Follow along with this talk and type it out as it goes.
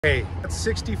Hey, that's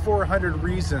 6,400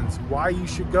 reasons why you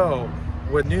should go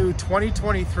with new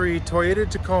 2023 Toyota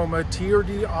Tacoma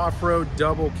TRD off-road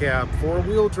double cab,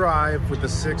 four-wheel drive with a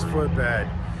 6-foot bed.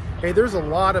 Hey, there's a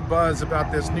lot of buzz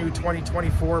about this new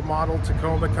 2024 model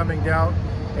Tacoma coming down,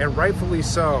 and rightfully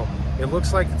so. It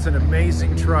looks like it's an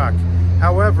amazing truck.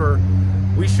 However,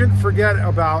 we shouldn't forget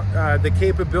about the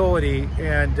capability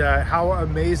and how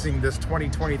amazing this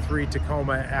 2023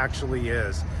 Tacoma actually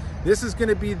is. This is going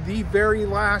to be the very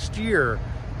last year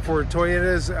for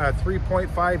Toyota's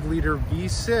 3.5 liter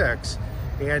V6,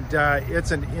 and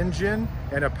it's an engine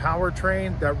and a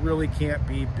powertrain that really can't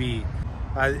be beat.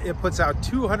 It puts out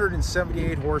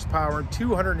 278 horsepower and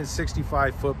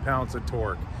 265 foot-pounds of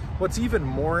torque. What's even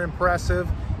more impressive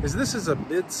is this is a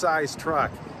mid-sized truck.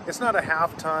 It's not a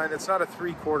half ton, it's not a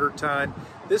 3/4 ton.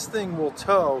 This thing will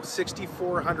tow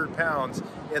 6,400 pounds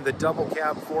in the double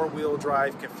cab four-wheel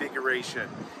drive configuration.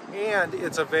 And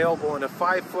it's available in a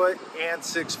 5-foot and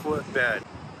 6-foot bed.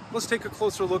 Let's take a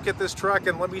closer look at this truck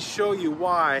and let me show you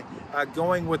why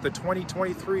going with the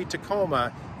 2023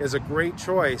 Tacoma is a great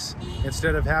choice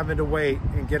instead of having to wait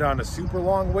and get on a super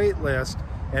long wait list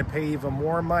and pay even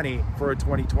more money for a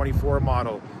 2024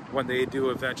 model when they do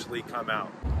eventually come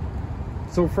out.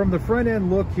 So from the front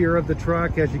end look here of the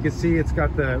truck, as you can see, it's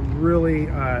got the really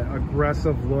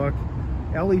aggressive look.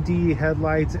 LED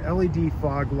headlights, LED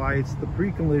fog lights, the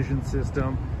pre-collision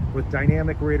system with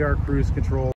dynamic radar cruise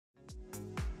control.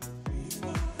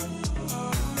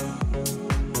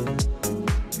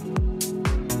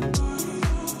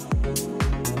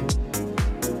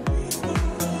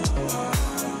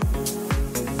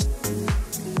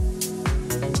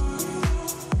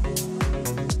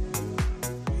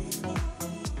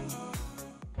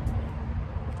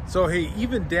 So hey,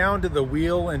 even down to the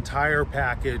wheel and tire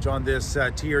package on this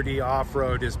TRD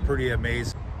off-road is pretty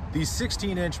amazing. These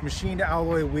 16-inch machined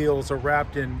alloy wheels are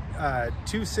wrapped in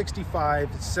 265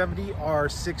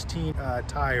 70R16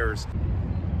 tires.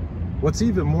 What's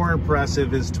even more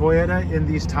impressive is Toyota in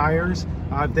these tires,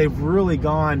 they've really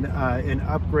gone and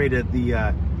upgraded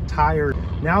the tire.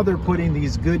 Now they're putting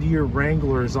these Goodyear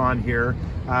Wranglers on here.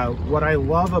 What I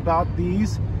love about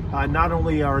these, not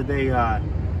only are they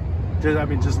I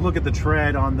mean, just look at the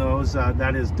tread on those.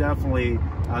 That is definitely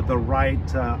the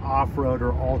right off-road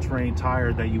or all-terrain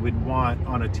tire that you would want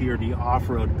on a TRD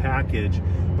off-road package.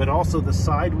 But also the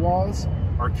sidewalls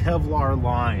are Kevlar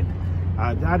lined.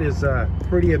 That is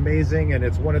pretty amazing, and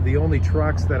it's one of the only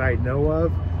trucks that I know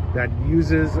of that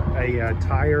uses a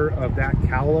tire of that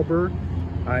caliber,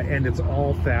 and it's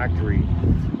all factory.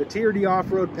 The TRD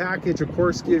off-road package, of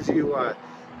course, gives you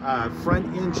front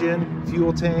engine,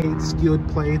 fuel tank, skid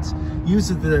plates,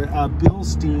 uses the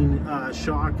Bilstein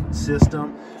shock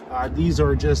system. These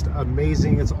are just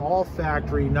amazing. It's all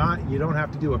factory, you don't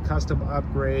have to do a custom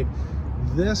upgrade.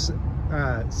 This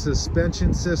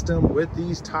suspension system with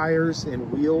these tires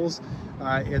and wheels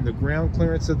and the ground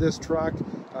clearance of this truck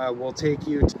will take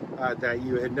you to, that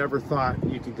you had never thought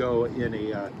you could go in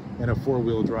a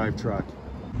four-wheel drive truck.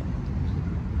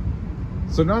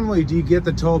 So not only do you get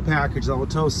the tow package that will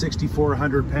tow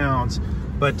 6,400 pounds,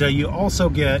 but you also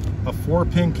get a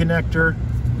 4-pin connector,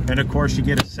 and of course you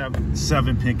get a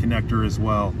 7-pin connector as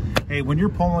well. Hey, when you're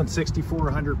pulling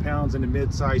 6,400 pounds in a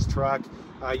mid-sized truck,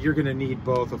 you're gonna need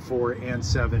both a 4 and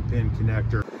 7-pin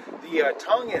connector. The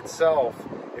tongue itself,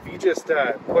 if you just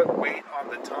put weight on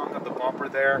the tongue of the bumper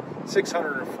there,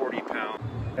 640 pounds.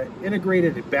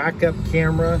 Integrated backup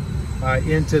camera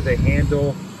into the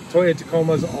handle. Toyota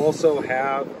Tacomas also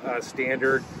have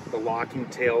standard, the locking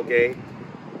tailgate.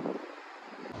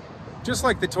 Just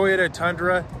like the Toyota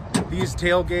Tundra, these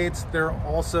tailgates, they're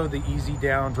also the easy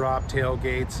down drop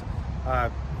tailgates.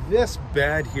 This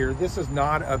bed here, this is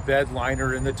not a bed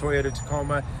liner in the Toyota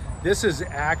Tacoma. This is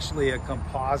actually a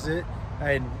composite,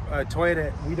 and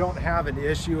Toyota, we don't have an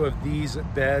issue of these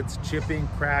beds chipping,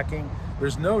 cracking.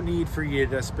 There's no need for you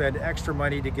to spend extra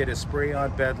money to get a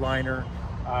spray-on bed liner.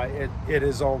 It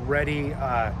is already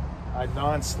a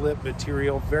non-slip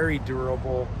material, very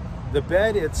durable. The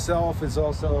bed itself is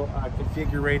also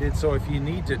configured, so if you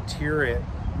need to tier it,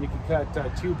 you can cut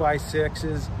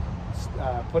 2x6s,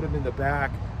 put them in the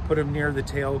back, put them near the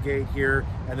tailgate here,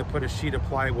 and then put a sheet of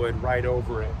plywood right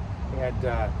over it. And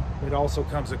it also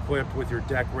comes equipped with your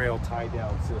deck rail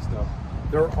tie-down system.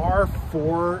 There are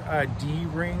 4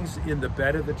 D-rings in the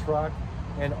bed of the truck,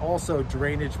 and also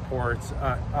drainage ports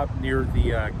up near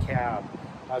the cab.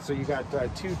 So you got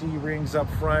 2 D-rings up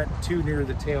front, 2 near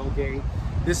the tailgate.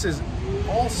 This is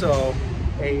also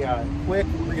a quick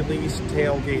release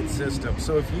tailgate system.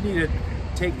 So if you need to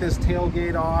take this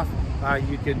tailgate off,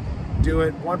 you can do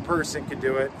it. One person can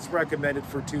do it. It's recommended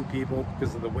for 2 people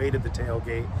because of the weight of the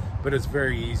tailgate, but it's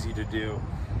very easy to do.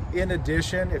 In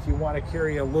addition, if you want to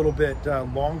carry a little bit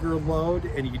longer load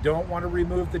and you don't want to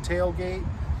remove the tailgate,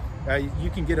 you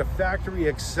can get a factory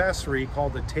accessory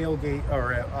called a tailgate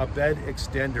or a bed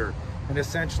extender. And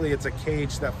essentially it's a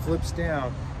cage that flips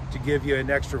down to give you an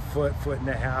extra foot and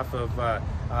a half of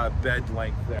bed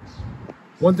length there.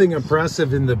 One thing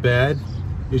impressive in the bed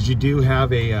is you do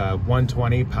have a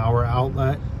 120 power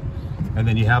outlet, and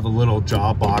then you have a little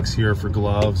jaw box here for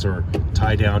gloves or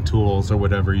tie down tools or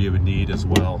whatever you would need as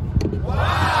well.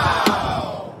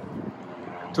 Wow!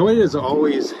 Toyota's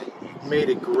always made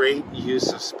a great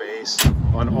use of space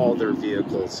on all their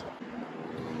vehicles.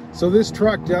 So this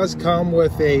truck does come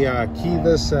with a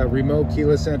keyless, remote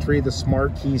keyless entry, the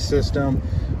smart key system.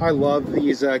 I love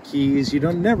these keys. You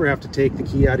never have to take the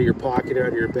key out of your pocket, out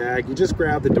of your bag. You just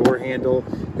grab the door handle,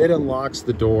 it unlocks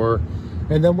the door.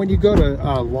 And then when you go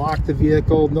to lock the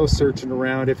vehicle, no searching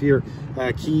around. If your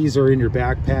keys are in your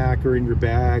backpack or in your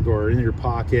bag or in your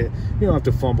pocket, you don't have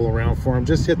to fumble around for them.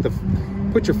 Just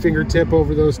put your fingertip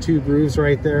over those 2 grooves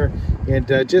right there, and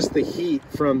just the heat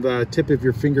from the tip of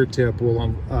your fingertip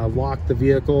will lock the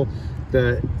vehicle.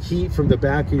 The heat from the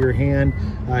back of your hand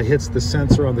hits the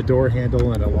sensor on the door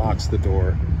handle and it locks the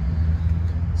door.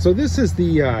 So this is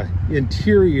the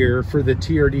interior for the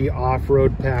TRD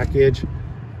off-road package.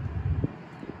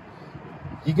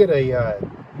 You get a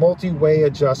multi-way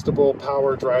adjustable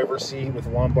power driver seat with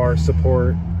lumbar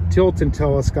support, tilt and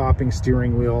telescoping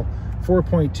steering wheel,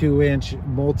 4.2-inch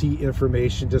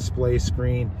multi-information display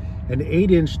screen, an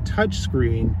 8-inch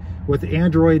touchscreen with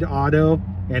Android Auto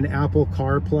and Apple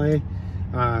CarPlay.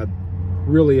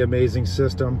 Really amazing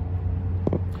system.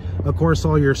 Of course,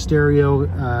 all your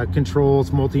stereo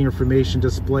controls, multi-information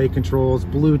display controls,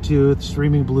 Bluetooth,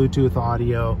 streaming Bluetooth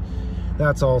audio.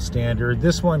 That's all standard.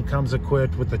 This one comes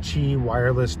equipped with a Qi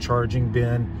wireless charging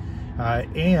bin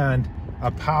and a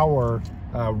power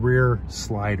rear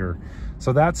slider.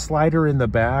 So that slider in the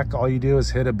back, all you do is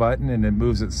hit a button and it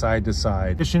moves it side to side.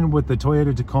 In addition, with the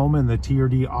Toyota Tacoma and the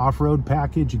TRD off-road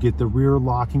package, you get the rear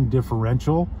locking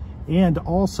differential and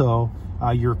also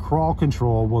your crawl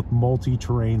control with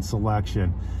multi-terrain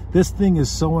selection. This thing is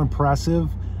so impressive.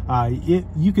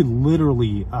 You could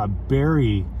literally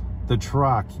bury the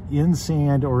truck in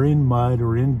sand or in mud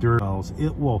or in dirt.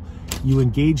 You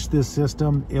engage this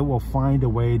system, it will find a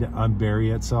way to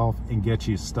unbury itself and get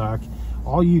you stuck.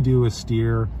 All you do is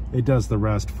steer, it does the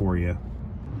rest for you.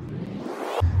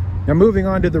 Now moving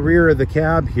on to the rear of the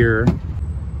cab here,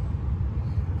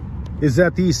 is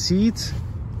that these seats,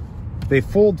 they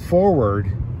fold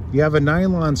forward. You have a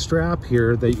nylon strap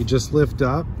here that you just lift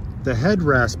up. The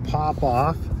headrests pop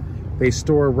off, they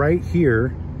store right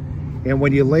here. And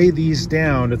when you lay these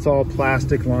down, it's all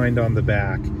plastic lined on the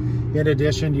back. In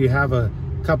addition, you have a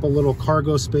couple little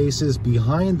cargo spaces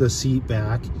behind the seat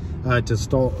back to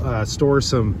store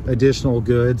some additional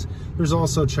goods. There's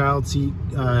also child seat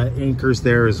anchors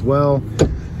there as well.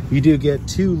 You do get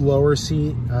 2 lower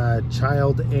seat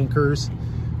child anchors.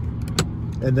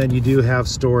 And then you do have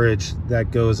storage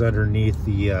that goes underneath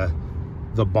the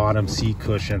bottom seat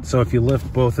cushion. So if you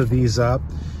lift both of these up,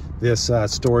 this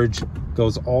storage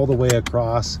goes all the way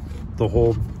across the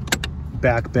whole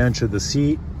back bench of the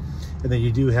seat. And then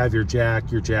you do have your jack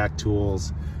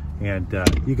tools, and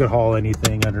you could haul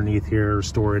anything underneath here or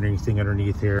store anything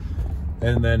underneath here.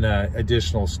 And then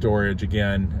additional storage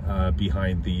again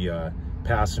behind the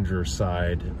passenger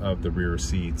side of the rear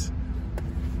seats.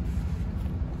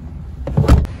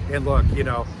 And look, you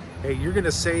know, hey, you're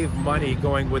gonna save money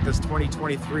going with this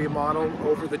 2023 model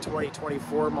over the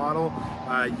 2024 model.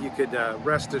 You could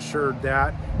rest assured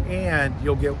that, and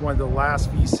you'll get one of the last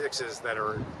V6s that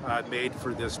are made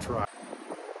for this truck.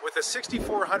 With a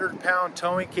 6,400 pound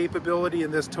towing capability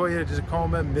in this Toyota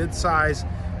Tacoma midsize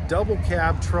double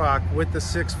cab truck with the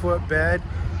 6-foot bed,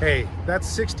 hey, that's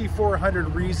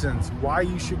 6,400 reasons why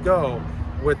you should go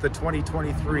with the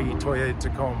 2023 Toyota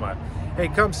Tacoma. Hey,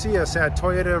 come see us at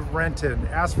Toyota of Renton.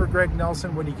 Ask for Greg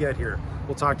Nelson when you get here.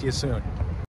 We'll talk to you soon.